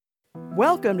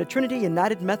Welcome to Trinity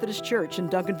United Methodist Church in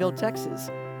Duncanville,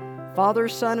 Texas. Father,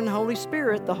 Son, and Holy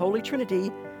Spirit, the Holy Trinity.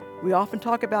 We often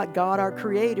talk about God, our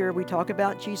Creator. We talk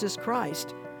about Jesus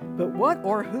Christ. But what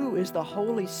or who is the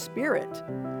Holy Spirit?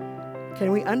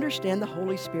 Can we understand the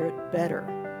Holy Spirit better?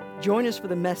 Join us for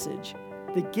the message,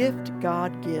 The Gift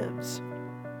God Gives.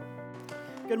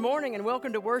 Good morning and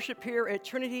welcome to worship here at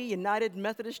Trinity United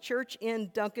Methodist Church in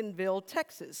Duncanville,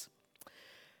 Texas.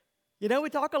 You know,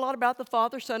 we talk a lot about the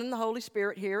Father, Son, and the Holy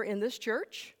Spirit here in this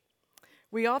church.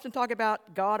 We often talk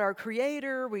about God, our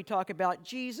Creator. We talk about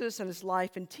Jesus and His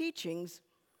life and teachings.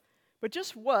 But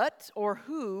just what or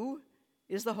who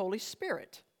is the Holy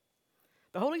Spirit?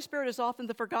 The Holy Spirit is often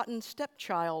the forgotten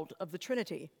stepchild of the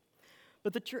Trinity.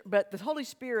 But the Holy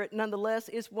Spirit, nonetheless,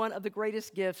 is one of the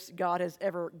greatest gifts God has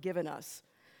ever given us.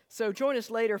 So join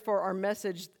us later for our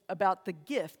message about the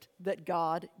gift that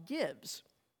God gives.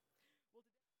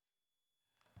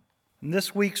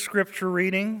 This week's scripture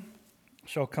reading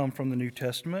shall come from the New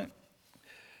Testament.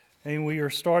 And we are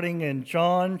starting in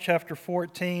John chapter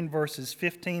 14, verses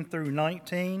 15 through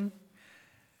 19,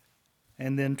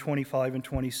 and then 25 and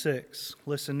 26.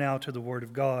 Listen now to the word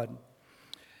of God.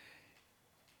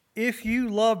 If you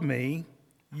love me,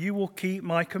 you will keep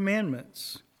my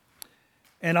commandments.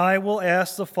 And I will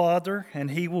ask the Father, and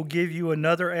he will give you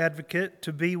another advocate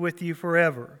to be with you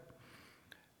forever.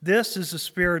 This is the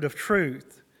Spirit of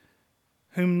truth,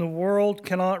 whom the world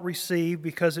cannot receive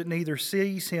because it neither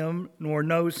sees him nor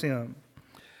knows him.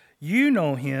 You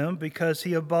know him because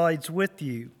he abides with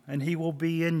you, and he will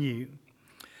be in you.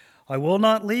 I will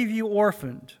not leave you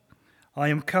orphaned. I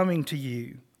am coming to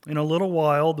you. In a little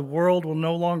while the world will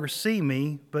no longer see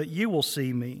me, but you will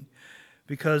see me.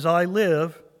 Because I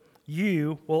live,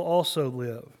 you will also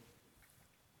live.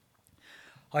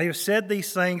 I have said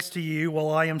these things to you while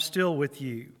I am still with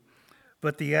you,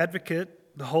 but the Advocate,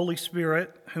 the Holy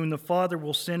Spirit, whom the Father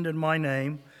will send in my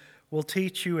name, will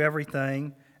teach you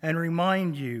everything and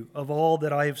remind you of all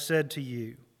that I have said to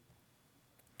you.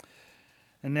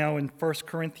 And now in 1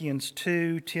 Corinthians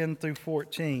 2, 10 through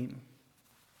 14.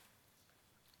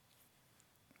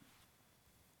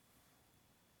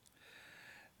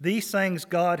 These things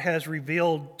God has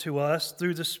revealed to us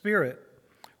through the Spirit.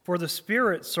 For the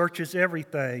Spirit searches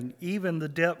everything, even the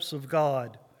depths of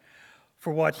God.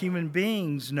 For what human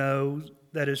beings know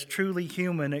that is truly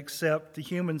human except the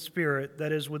human spirit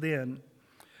that is within.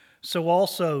 So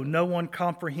also no one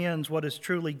comprehends what is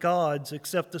truly God's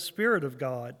except the Spirit of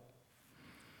God.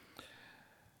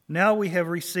 Now we have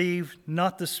received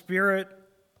not the spirit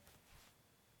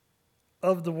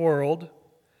of the world,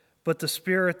 but the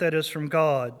Spirit that is from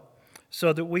God,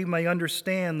 so that we may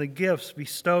understand the gifts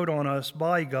bestowed on us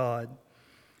by God.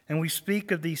 And we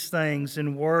speak of these things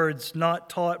in words not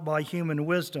taught by human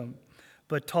wisdom,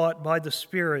 but taught by the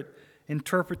Spirit,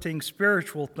 interpreting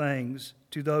spiritual things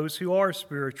to those who are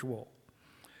spiritual.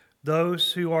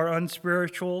 Those who are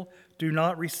unspiritual do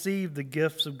not receive the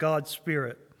gifts of God's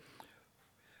Spirit,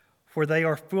 for they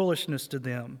are foolishness to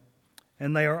them,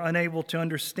 and they are unable to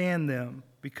understand them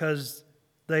because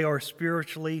they are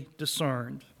spiritually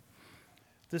discerned.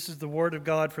 This is the word of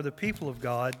God for the people of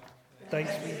God.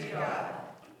 Thanks be to God.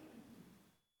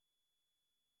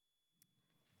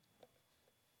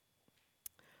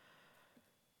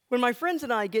 When my friends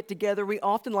and I get together, we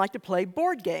often like to play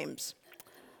board games.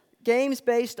 Games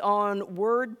based on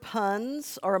word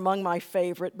puns are among my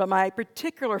favorite, but my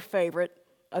particular favorite,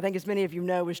 I think as many of you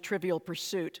know, is Trivial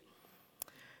Pursuit.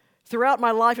 Throughout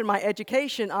my life and my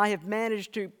education, I have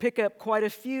managed to pick up quite a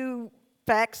few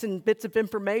facts and bits of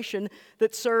information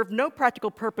that serve no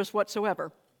practical purpose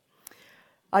whatsoever.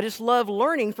 I just love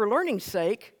learning for learning's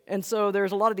sake, and so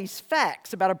there's a lot of these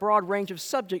facts about a broad range of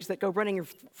subjects that go running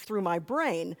through my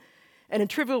brain. And in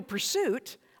Trivial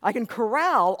Pursuit, I can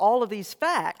corral all of these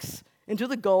facts into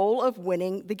the goal of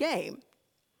winning the game.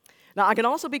 Now, I can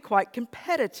also be quite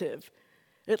competitive,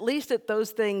 at least at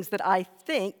those things that I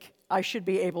think I should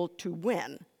be able to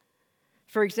win.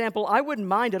 For example, I wouldn't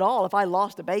mind at all if I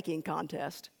lost a baking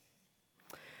contest.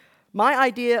 My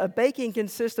idea of baking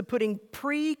consists of putting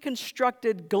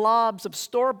pre-constructed globs of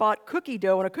store-bought cookie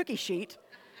dough on a cookie sheet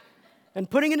and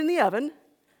putting it in the oven,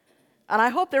 and I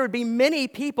hope there would be many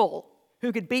people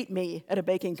who could beat me at a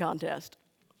baking contest.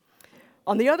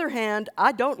 On the other hand,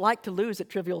 I don't like to lose at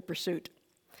Trivial Pursuit.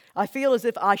 I feel as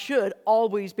if I should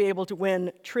always be able to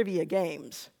win trivia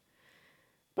games.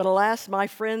 But alas, my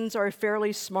friends are a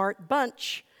fairly smart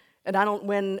bunch, and I don't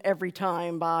win every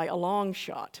time by a long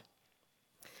shot.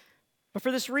 But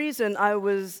for this reason, I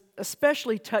was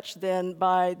especially touched then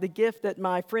by the gift that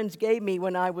my friends gave me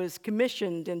when I was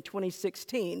commissioned in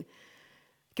 2016.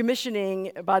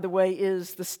 Commissioning, by the way,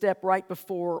 is the step right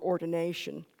before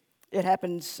ordination. It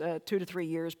happens 2 to 3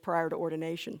 years prior to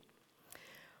ordination.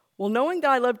 Well, knowing that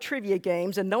I love trivia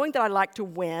games and knowing that I like to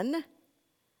win,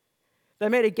 they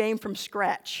made a game from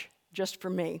scratch just for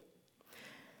me.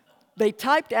 They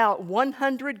typed out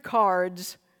 100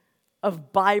 cards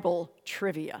of Bible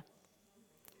trivia.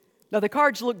 Now, the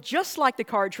cards look just like the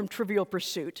cards from Trivial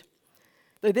Pursuit.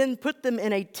 They then put them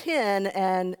in a tin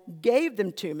and gave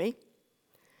them to me.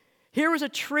 Here was a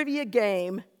trivia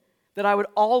game that I would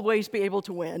always be able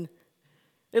to win,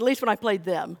 at least when I played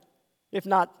them. If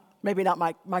not, maybe not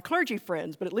my clergy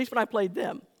friends, but at least when I played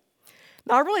them.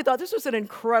 Now, I really thought this was an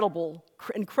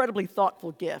incredibly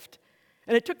thoughtful gift.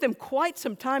 And it took them quite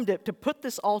some time to put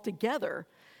this all together.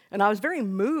 And I was very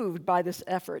moved by this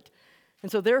effort.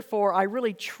 And so therefore, I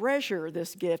really treasure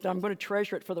this gift. I'm going to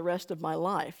treasure it for the rest of my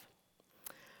life.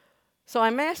 So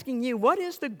I'm asking you, what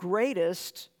is the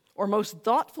greatest or most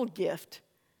thoughtful gift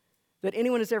that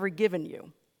anyone has ever given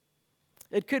you?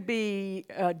 It could be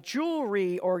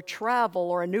jewelry or travel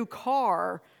or a new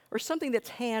car or something that's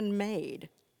handmade.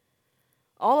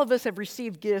 All of us have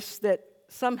received gifts that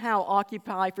somehow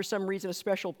occupy, for some reason, a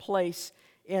special place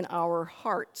in our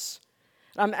hearts.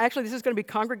 Actually, this is going to be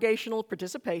congregational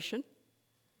participation.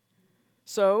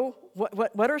 So,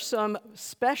 what are some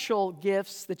special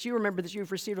gifts that you remember that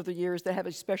you've received over the years that have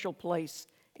a special place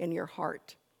in your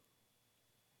heart?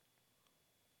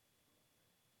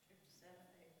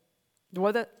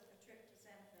 What that?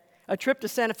 A trip to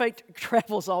Santa Fe.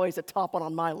 Travel is always a top one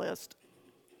on my list.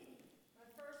 My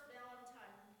first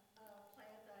Valentine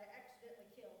plant that I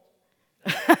accidentally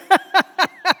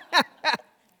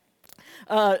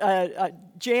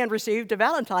killed. Jan received a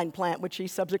Valentine plant, which she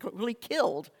subsequently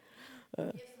killed.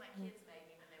 Gifts my kids made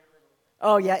me when they were little.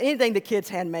 Oh yeah, anything the kids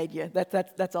handmade you,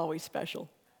 that's always special.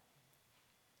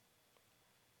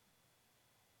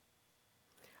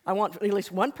 I want at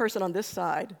least one person on this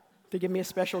side to give me a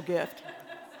special gift.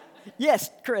 Yes,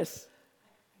 Chris.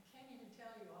 I can't even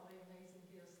tell you all the amazing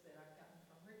gifts that I've gotten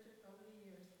from Richard over the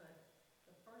years, but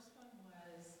the first one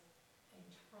was a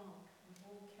trunk, an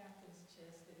old captain's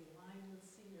chest that he lined with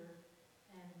cedar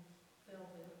and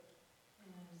velvet,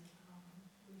 and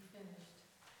we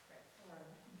finished for our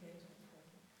engagement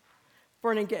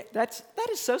present. That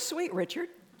is so sweet, Richard.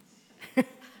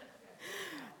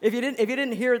 If you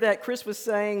didn't hear that, Chris was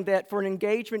saying that for an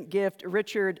engagement gift,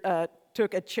 Richard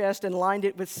took a chest and lined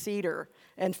it with cedar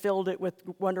and filled it with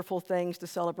wonderful things to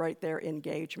celebrate their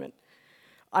engagement.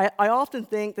 I often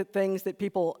think that things that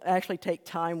people actually take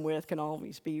time with can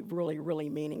always be really, really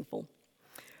meaningful.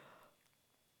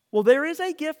 Well, there is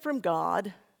a gift from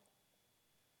God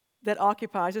that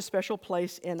occupies a special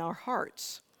place in our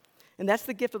hearts, and that's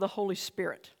the gift of the Holy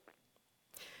Spirit.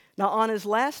 Now, on his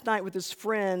last night with his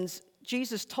friends,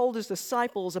 Jesus told his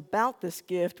disciples about this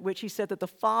gift, which he said that the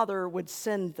Father would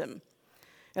send them.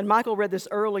 And Michael read this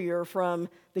earlier from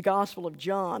the Gospel of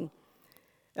John.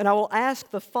 And I will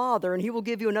ask the Father, and he will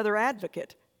give you another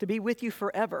advocate to be with you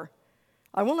forever.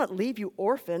 I will not leave you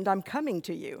orphaned, I'm coming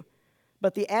to you.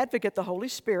 But the advocate, the Holy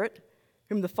Spirit,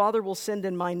 whom the Father will send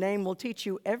in my name, will teach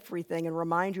you everything and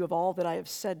remind you of all that I have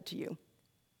said to you.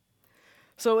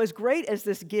 So as great as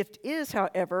this gift is,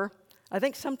 however, I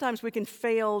think sometimes we can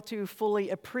fail to fully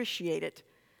appreciate it.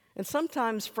 And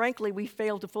sometimes, frankly, we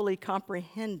fail to fully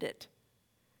comprehend it.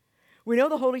 We know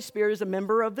the Holy Spirit is a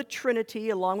member of the Trinity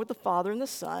along with the Father and the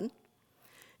Son.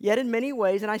 Yet in many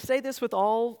ways, and I say this with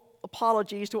all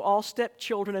apologies to all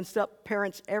stepchildren and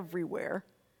step-parents everywhere,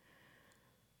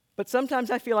 but sometimes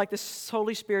I feel like this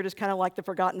Holy Spirit is kind of like the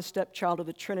forgotten stepchild of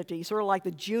the Trinity, sort of like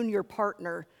the junior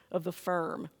partner of the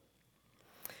firm.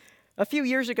 A few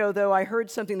years ago, though, I heard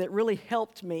something that really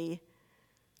helped me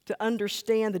to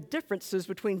understand the differences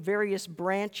between various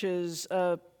branches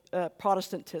of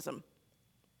Protestantism.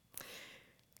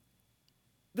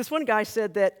 This one guy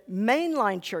said that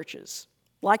mainline churches,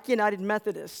 like United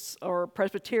Methodists or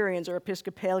Presbyterians or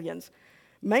Episcopalians,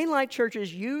 mainline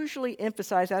churches usually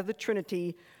emphasize out of the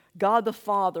Trinity God the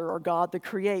Father or God the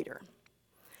Creator.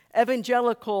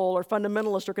 Evangelical or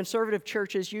fundamentalist or conservative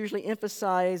churches usually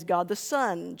emphasize God the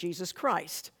Son, Jesus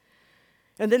Christ.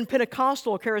 And then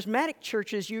Pentecostal or charismatic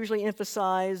churches usually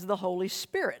emphasize the Holy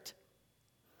Spirit.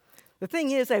 The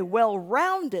thing is, a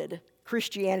well-rounded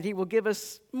Christianity will give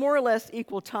us more or less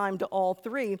equal time to all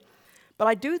three, but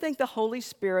I do think the Holy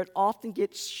Spirit often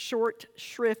gets short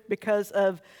shrift because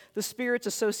of the Spirit's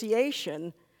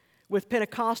association with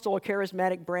Pentecostal or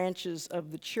charismatic branches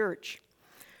of the church.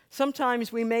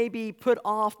 Sometimes we may be put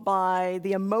off by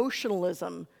the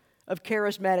emotionalism of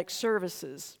charismatic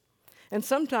services, and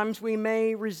sometimes we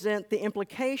may resent the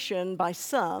implication by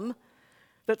some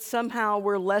that somehow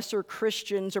we're lesser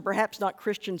Christians or perhaps not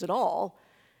Christians at all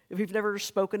if we've never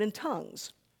spoken in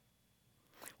tongues.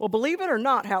 Well, believe it or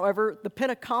not, however, the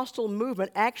Pentecostal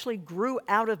movement actually grew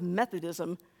out of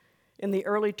Methodism in the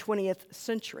early 20th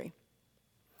century.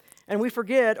 And we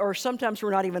forget, or sometimes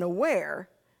we're not even aware,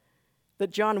 that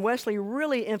John Wesley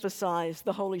really emphasized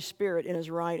the Holy Spirit in his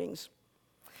writings.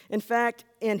 In fact,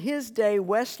 in his day,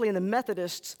 Wesley and the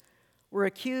Methodists were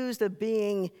accused of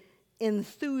being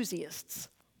enthusiasts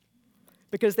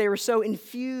because they were so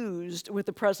infused with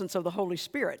the presence of the Holy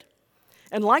Spirit.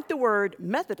 And like the word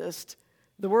Methodist,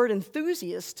 the word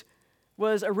enthusiast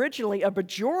was originally a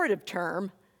pejorative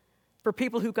term for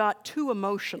people who got too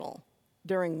emotional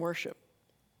during worship.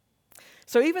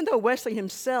 So even though Wesley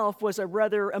himself was a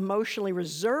rather emotionally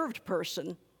reserved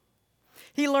person,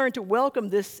 he learned to welcome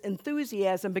this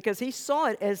enthusiasm because he saw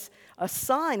it as a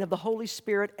sign of the Holy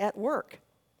Spirit at work.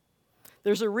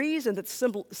 There's a reason that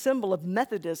symbol of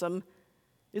Methodism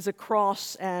is a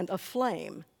cross and a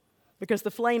flame, because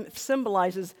the flame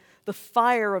symbolizes the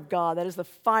fire of God, that is the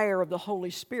fire of the Holy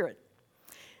Spirit.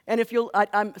 And if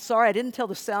I'm sorry I didn't tell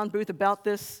the sound booth about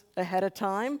this ahead of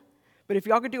time, but if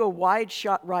y'all could do a wide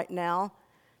shot right now,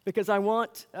 because I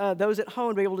want those at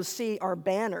home to be able to see our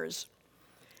banners.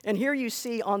 And here you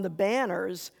see on the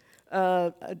banners,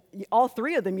 all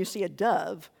three of them you see a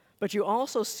dove, but you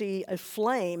also see a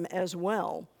flame as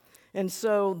well. And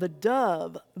so the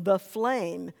dove, the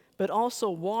flame, but also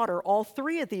water, all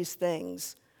three of these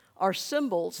things are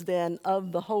symbols then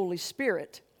of the Holy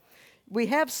Spirit. We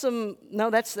have I was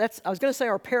going to say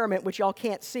our parament, which y'all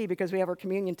can't see because we have our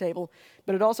communion table,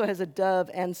 but it also has a dove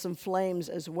and some flames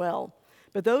as well.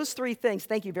 But those three things,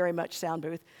 thank you very much, sound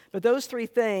booth, but those three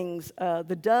things,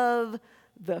 the dove,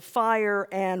 the fire,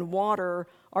 and water,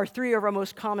 are three of our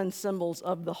most common symbols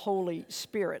of the Holy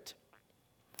Spirit.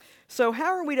 So how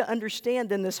are we to understand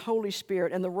then this Holy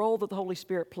Spirit and the role that the Holy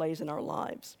Spirit plays in our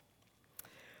lives?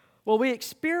 Well, we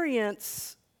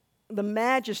experience the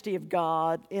majesty of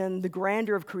God in the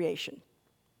grandeur of creation.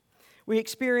 We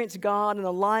experience God in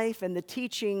the life and the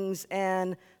teachings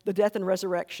and the death and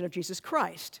resurrection of Jesus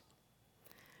Christ.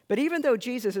 But even though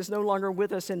Jesus is no longer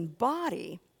with us in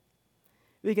body,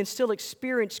 we can still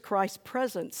experience Christ's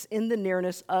presence in the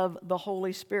nearness of the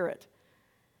Holy Spirit.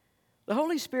 The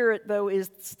Holy Spirit, though, is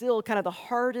still kind of the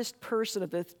hardest person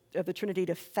of the Trinity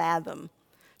to fathom.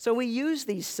 So we use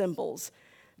these symbols: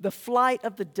 the flight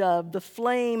of the dove, the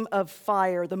flame of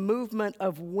fire, the movement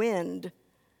of wind,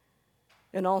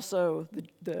 and also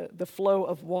the flow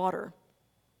of water.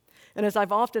 And as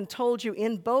I've often told you,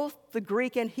 in both the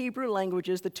Greek and Hebrew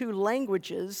languages, the two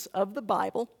languages of the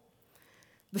Bible,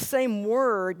 the same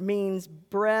word means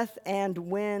breath and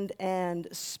wind and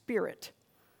spirit.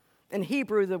 In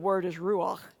Hebrew, the word is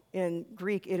ruach. In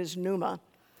Greek, it is pneuma.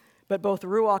 But both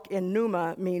ruach and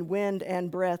pneuma mean wind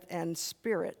and breath and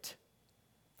spirit.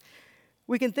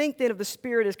 We can think then of the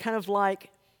Spirit as kind of like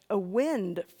a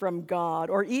wind from God,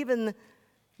 or even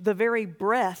the very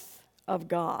breath of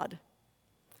God.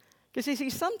 Because you see,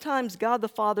 sometimes God the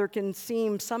Father can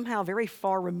seem somehow very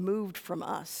far removed from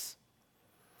us.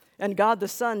 And God the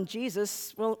Son,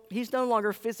 Jesus, well, he's no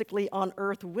longer physically on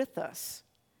earth with us.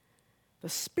 The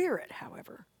Spirit,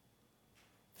 however,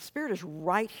 the Spirit is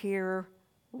right here,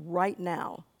 right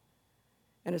now,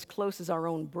 and as close as our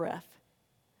own breath.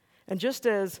 And just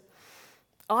as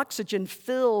oxygen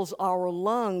fills our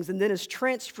lungs and then is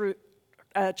transferred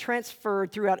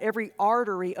throughout every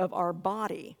artery of our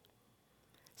body,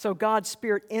 so God's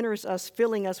Spirit enters us,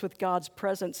 filling us with God's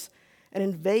presence and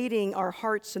invading our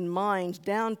hearts and minds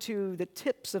down to the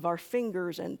tips of our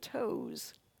fingers and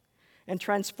toes, and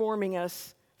transforming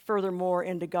us furthermore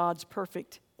into God's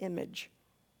perfect image.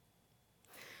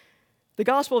 The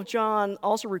Gospel of John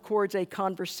also records a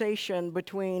conversation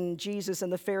between Jesus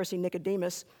and the Pharisee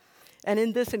Nicodemus. And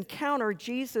in this encounter,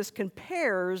 Jesus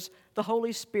compares the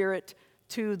Holy Spirit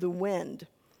to the wind.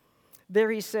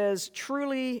 There he says,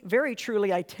 "Truly, very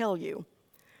truly, I tell you,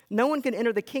 no one can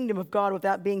enter the kingdom of God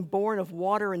without being born of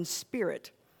water and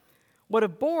spirit. What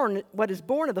is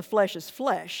born of the flesh is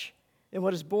flesh, and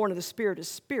what is born of the Spirit is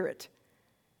spirit.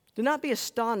 Do not be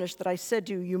astonished that I said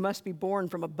to you, you must be born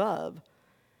from above.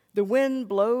 The wind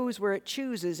blows where it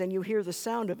chooses, and you hear the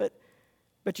sound of it,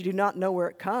 but you do not know where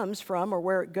it comes from or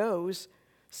where it goes.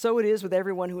 So it is with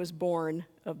everyone who is born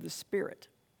of the Spirit."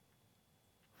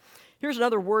 Here's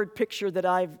another word picture that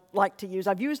I like to use.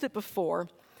 I've used it before,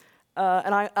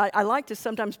 and I like to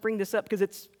sometimes bring this up because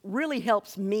it really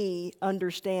helps me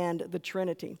understand the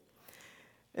Trinity.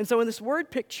 And so in this word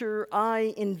picture,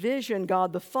 I envision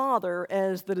God the Father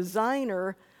as the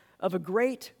designer of a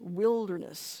great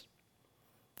wilderness.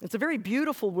 It's a very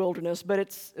beautiful wilderness, but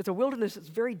it's a wilderness that's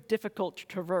very difficult to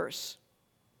traverse.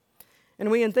 And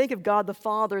we can think of God the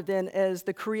Father then as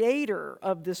the creator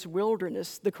of this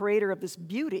wilderness, the creator of this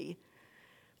beauty,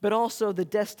 but also the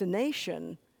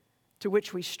destination to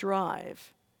which we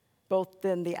strive, both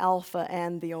then the Alpha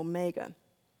and the Omega.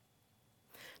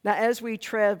 Now, as we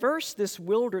traverse this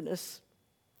wilderness,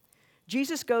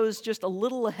 Jesus goes just a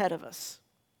little ahead of us,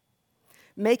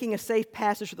 making a safe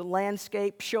passage through the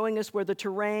landscape, showing us where the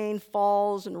terrain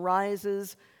falls and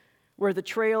rises, where the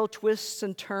trail twists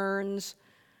and turns,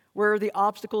 where the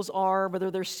obstacles are,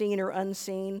 whether they're seen or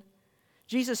unseen.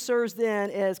 Jesus serves then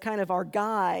as kind of our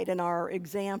guide and our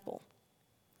example.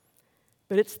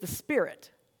 But it's the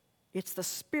Spirit. It's the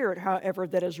Spirit, however,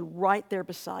 that is right there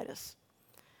beside us.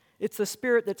 It's the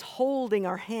Spirit that's holding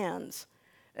our hands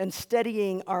and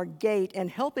steadying our gait and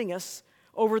helping us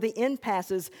over the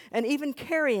impasses and even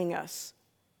carrying us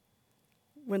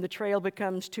when the trail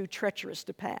becomes too treacherous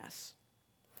to pass.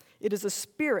 It is the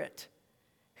Spirit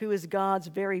who is God's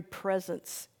very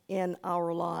presence in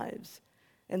our lives,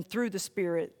 and through the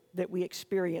Spirit that we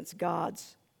experience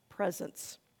God's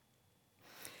presence.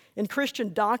 In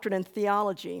Christian doctrine and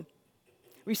theology,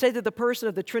 we say that the person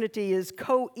of the Trinity is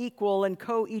co-equal and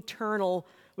co-eternal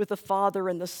with the Father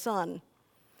and the Son.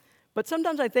 But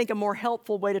sometimes I think a more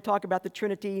helpful way to talk about the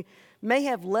Trinity may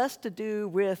have less to do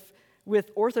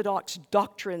with orthodox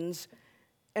doctrines,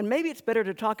 and maybe it's better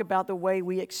to talk about the way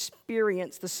we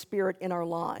experience the Spirit in our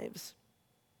lives.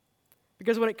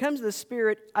 Because when it comes to the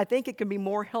Spirit, I think it can be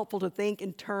more helpful to think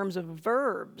in terms of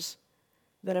verbs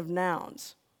than of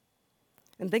nouns.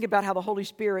 And think about how the Holy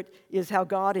Spirit is how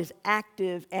God is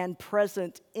active and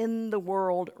present in the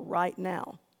world right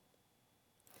now.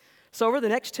 So over the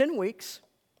next 10 weeks,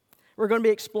 we're going to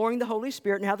be exploring the Holy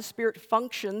Spirit and how the Spirit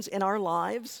functions in our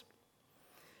lives.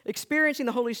 Experiencing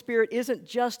the Holy Spirit isn't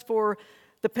just for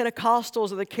the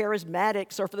Pentecostals or the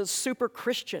Charismatics or for the super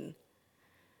Christian.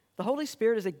 The Holy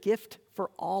Spirit is a gift for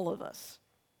all of us.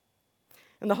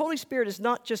 And the Holy Spirit is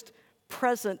not just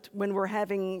present when we're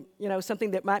having,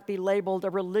 something that might be labeled a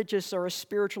religious or a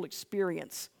spiritual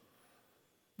experience.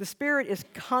 The Spirit is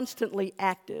constantly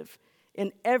active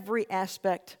in every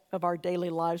aspect of our daily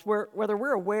lives, whether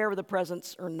we're aware of the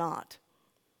presence or not.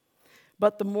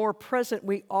 But the more present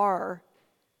we are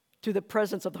to the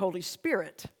presence of the Holy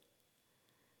Spirit,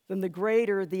 then the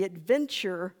greater the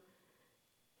adventure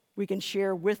we can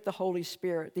share with the Holy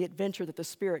Spirit, the adventure that the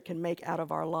Spirit can make out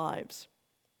of our lives.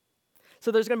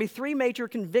 So there's going to be three major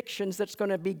convictions that's going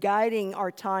to be guiding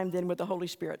our time then with the Holy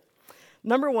Spirit.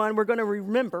 Number one,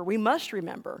 we must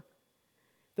remember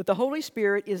that the Holy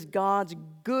Spirit is God's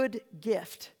good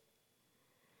gift.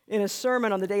 In a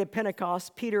sermon on the day of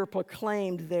Pentecost, Peter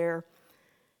proclaimed there,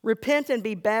 "Repent and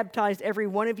be baptized, every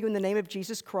one of you, in the name of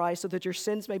Jesus Christ, so that your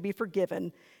sins may be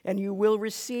forgiven, and you will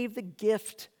receive the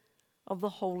gift of the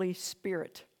Holy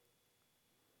Spirit."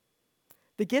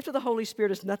 The gift of the Holy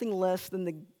Spirit is nothing less than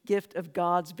the gift of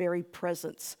God's very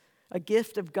presence, a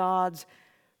gift of God's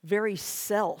very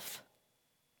self.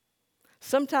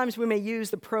 Sometimes we may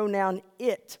use the pronoun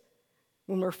it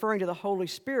when referring to the Holy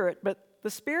Spirit, but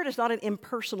the Spirit is not an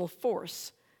impersonal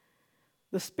force.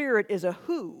 The Spirit is a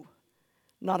who,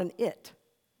 not an it,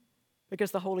 because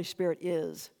the Holy Spirit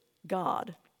is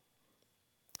God.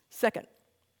 Second,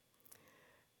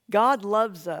 God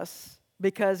loves us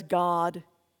because God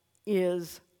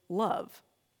is love.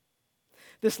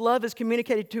 This love is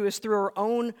communicated to us through our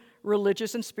own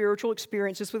religious and spiritual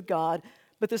experiences with God,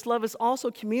 but this love is also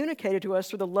communicated to us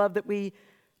through the love that we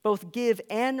both give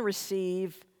and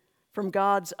receive from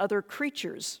God's other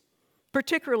creatures,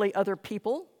 particularly other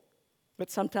people,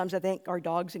 but sometimes I think our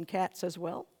dogs and cats as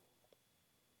well.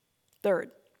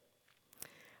 Third,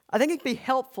 I think it'd be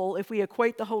helpful if we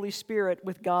equate the Holy Spirit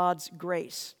with God's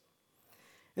grace.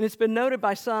 And it's been noted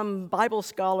by some Bible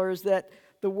scholars that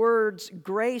the words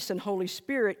grace and Holy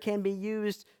Spirit can be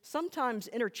used sometimes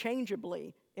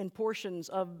interchangeably in portions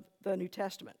of the New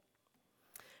Testament.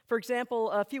 For example,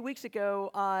 a few weeks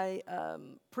ago, I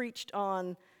preached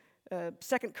on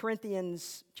 2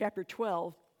 Corinthians chapter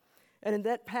 12. And in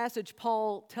that passage,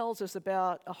 Paul tells us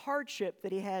about a hardship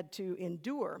that he had to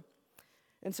endure.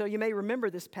 And so you may remember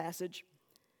this passage.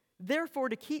 "Therefore,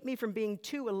 to keep me from being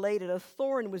too elated, a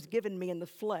thorn was given me in the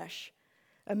flesh,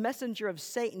 a messenger of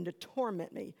Satan to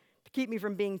torment me, to keep me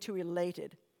from being too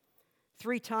elated.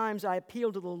 3 times I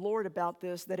appealed to the Lord about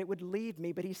this, that it would leave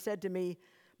me, but he said to me,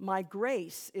 'My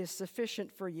grace is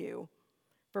sufficient for you,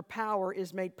 for power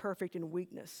is made perfect in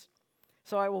weakness.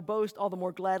 So I will boast all the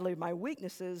more gladly of my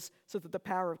weaknesses, so that the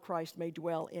power of Christ may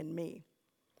dwell in me.'"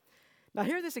 Now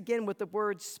hear this again with the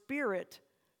word Spirit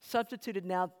substituted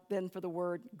now then for the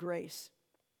word grace.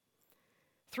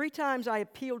 3 times I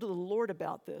appealed to the Lord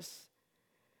about this,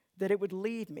 that it would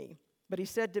lead me. But he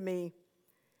said to me,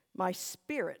 my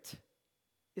Spirit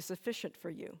is sufficient for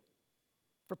you,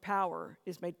 for power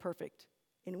is made perfect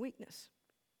in weakness.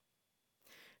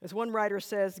 As one writer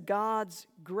says, God's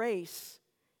grace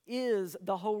is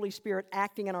the Holy Spirit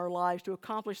acting in our lives to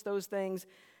accomplish those things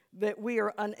that we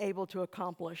are unable to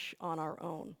accomplish on our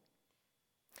own.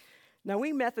 Now,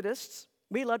 we Methodists,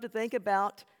 we love to think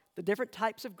about the different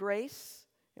types of grace,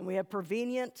 and we have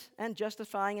prevenient and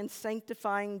justifying and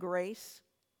sanctifying grace.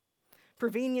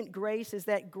 Prevenient grace is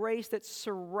that grace that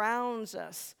surrounds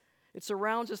us. It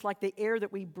surrounds us like the air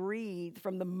that we breathe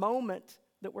from the moment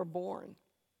that we're born.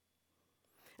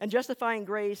 And justifying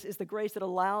grace is the grace that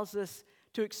allows us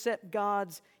to accept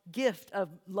God's gift of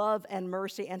love and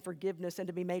mercy and forgiveness and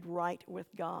to be made right with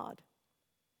God.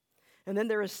 And then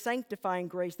there is sanctifying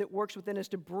grace that works within us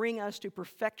to bring us to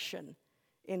perfection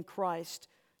in Christ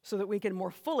so that we can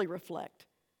more fully reflect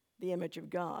the image of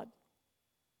God.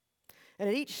 And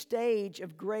at each stage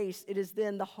of grace, it is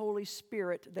then the Holy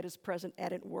Spirit that is present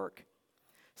at work.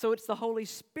 So it's the Holy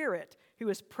Spirit who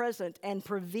is present and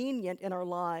prevenient in our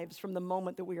lives from the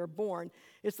moment that we are born.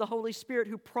 It's the Holy Spirit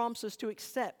who prompts us to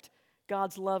accept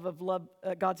God's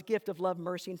gift of love,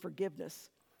 mercy, and forgiveness.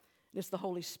 And it's the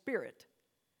Holy Spirit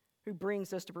who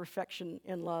brings us to perfection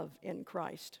in love in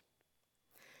Christ.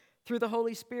 Through the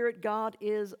Holy Spirit, God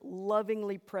is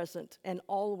lovingly present and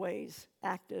always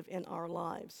active in our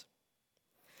lives.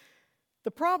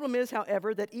 The problem is,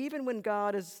 however, that even when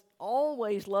God is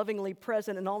always lovingly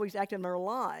present and always active in our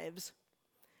lives,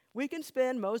 we can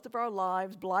spend most of our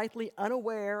lives blithely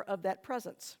unaware of that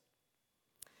presence.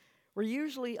 We're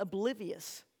usually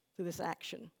oblivious to this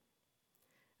action.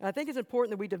 And I think it's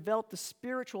important that we develop the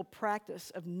spiritual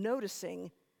practice of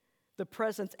noticing the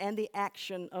presence and the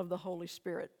action of the Holy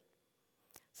Spirit.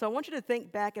 So I want you to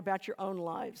think back about your own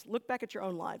lives. Look back at your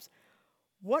own lives.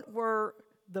 What were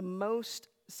the most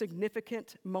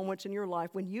significant moments in your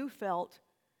life when you felt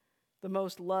the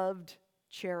most loved,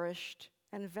 cherished,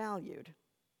 and valued?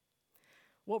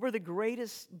 What were the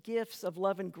greatest gifts of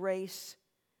love and grace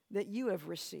that you have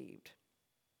received?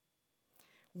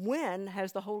 When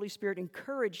has the Holy Spirit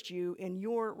encouraged you in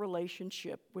your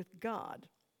relationship with God?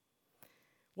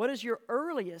 What is your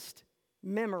earliest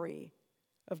memory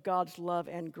of God's love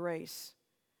and grace?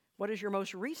 What is your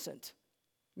most recent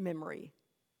memory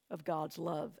of God's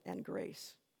love and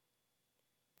grace?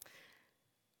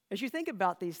 As you think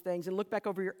about these things and look back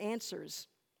over your answers,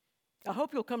 I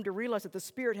hope you'll come to realize that the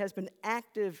Spirit has been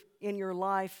active in your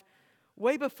life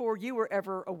way before you were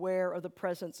ever aware of the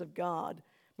presence of God,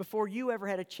 before you ever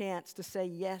had a chance to say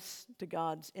yes to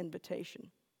God's invitation.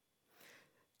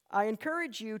 I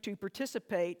encourage you to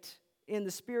participate in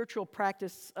the spiritual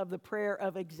practice of the prayer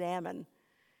of examine.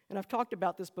 And I've talked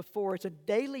about this before. It's a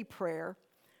daily prayer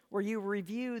where you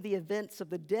review the events of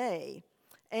the day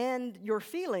and your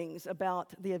feelings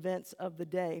about the events of the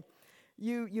day.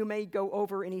 You may go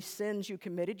over any sins you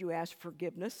committed. You ask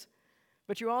forgiveness.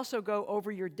 But you also go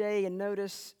over your day and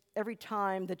notice every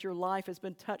time that your life has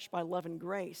been touched by love and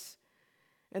grace.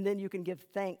 And then you can give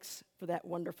thanks for that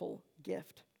wonderful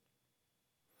gift.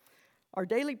 Our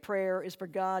daily prayer is for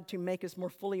God to make us more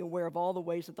fully aware of all the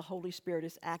ways that the Holy Spirit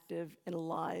is active and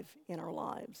alive in our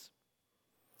lives.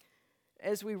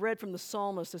 As we read from the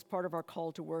psalmist as part of our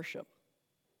call to worship,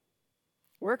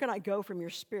 where can I go from your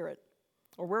Spirit?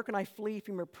 Or where can I flee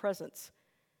from your presence?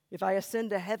 If I ascend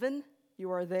to heaven,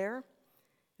 you are there.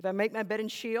 If I make my bed in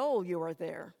Sheol, you are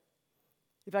there.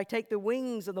 If I take the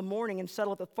wings of the morning and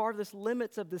settle at the farthest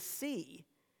limits of the sea,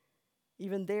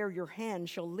 even there your hand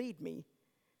shall lead me,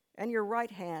 and your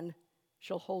right hand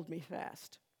shall hold me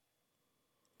fast.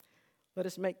 Let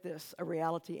us make this a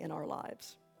reality in our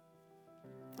lives.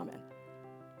 Amen.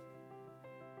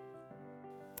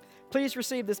 Please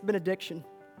receive this benediction.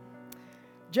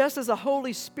 Just as the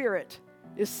Holy Spirit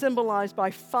is symbolized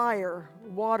by fire,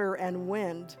 water, and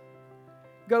wind,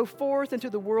 go forth into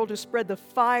the world to spread the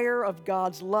fire of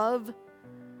God's love,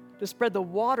 to spread the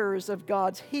waters of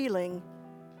God's healing,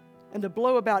 and to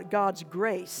blow about God's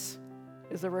grace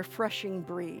as a refreshing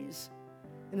breeze.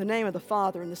 In the name of the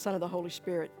Father, and the Son, and the Holy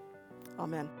Spirit.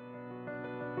 Amen.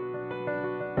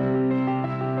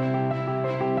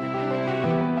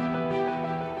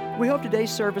 We hope today's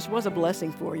service was a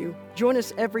blessing for you. Join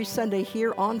us every Sunday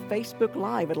here on Facebook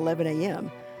Live at 11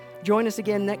 a.m. Join us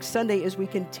again next Sunday as we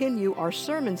continue our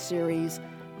sermon series,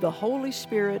 The Holy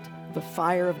Spirit, the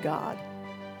Fire of God.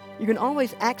 You can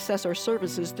always access our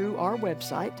services through our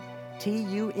website,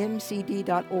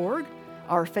 tumcd.org,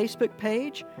 our Facebook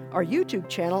page, our YouTube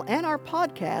channel, and our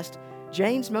podcast,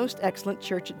 Jane's Most Excellent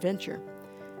Church Adventure.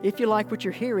 If you like what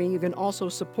you're hearing, you can also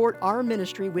support our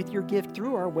ministry with your gift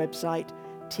through our website,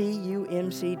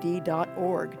 tumcd.org.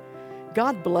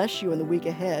 God bless you in the week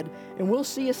ahead, and we'll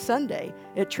see you Sunday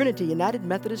at Trinity United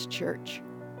Methodist Church.